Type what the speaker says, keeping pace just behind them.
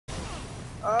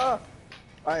Ah!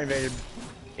 I invaded.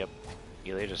 Yep.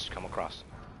 Elia, just come across.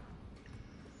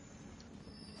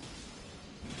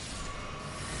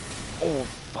 Oh,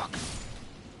 fuck.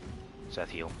 Seth,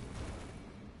 heal.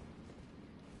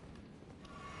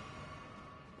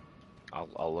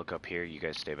 I'll look up here. You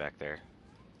guys stay back there.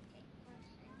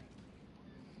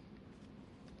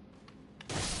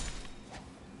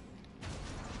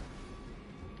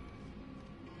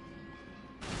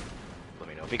 Let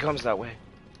me know if he comes that way.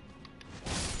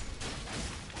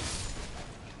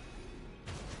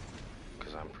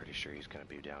 Because I'm pretty sure he's going to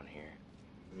be down here.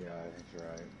 Yeah, I think you're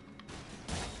right.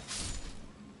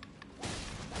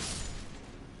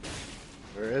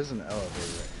 There is an elevator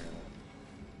right here.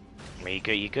 I mean,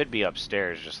 you could be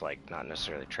upstairs, just like not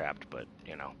necessarily trapped, but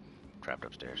you know, trapped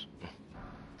upstairs.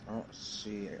 I don't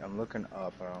see. I'm looking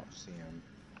up. I don't see him.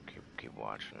 Keep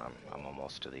watching. I'm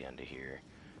almost to the end of here.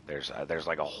 There's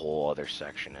like a whole other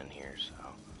section in here. So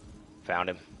found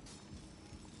him.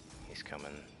 He's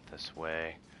coming this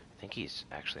way. I think he's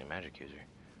actually a magic user.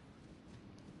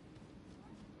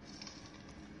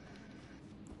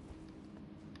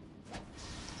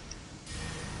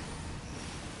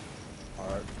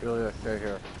 Alright, Julia, stay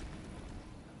here.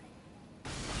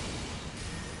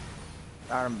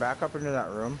 Adam, back up into that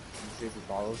room and see if he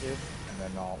follows you, and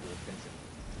then we'll finish it.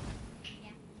 Yeah,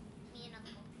 me and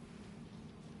Uncle.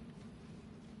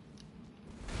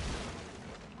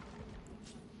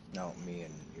 No, me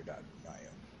and your dad, not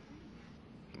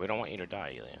you. We don't want you to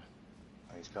die, Elia.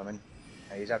 Oh, he's coming.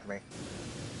 Hey, he's after me.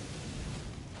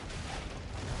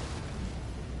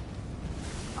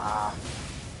 Ah.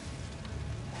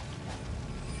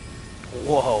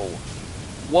 Whoa.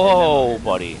 Whoa,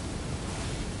 buddy.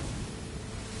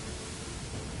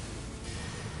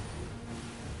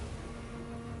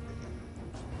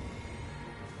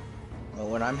 Well,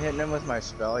 when I'm hitting him with my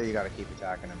spell, you gotta keep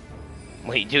attacking him.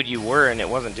 Wait, dude, you were, and it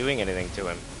wasn't doing anything to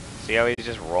him. See how he's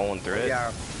just rolling through it?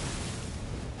 Yeah.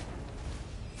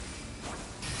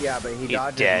 Yeah, but he He's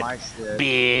dodges dead. my shit.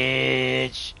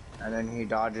 Bitch. And then he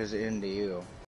dodges into you.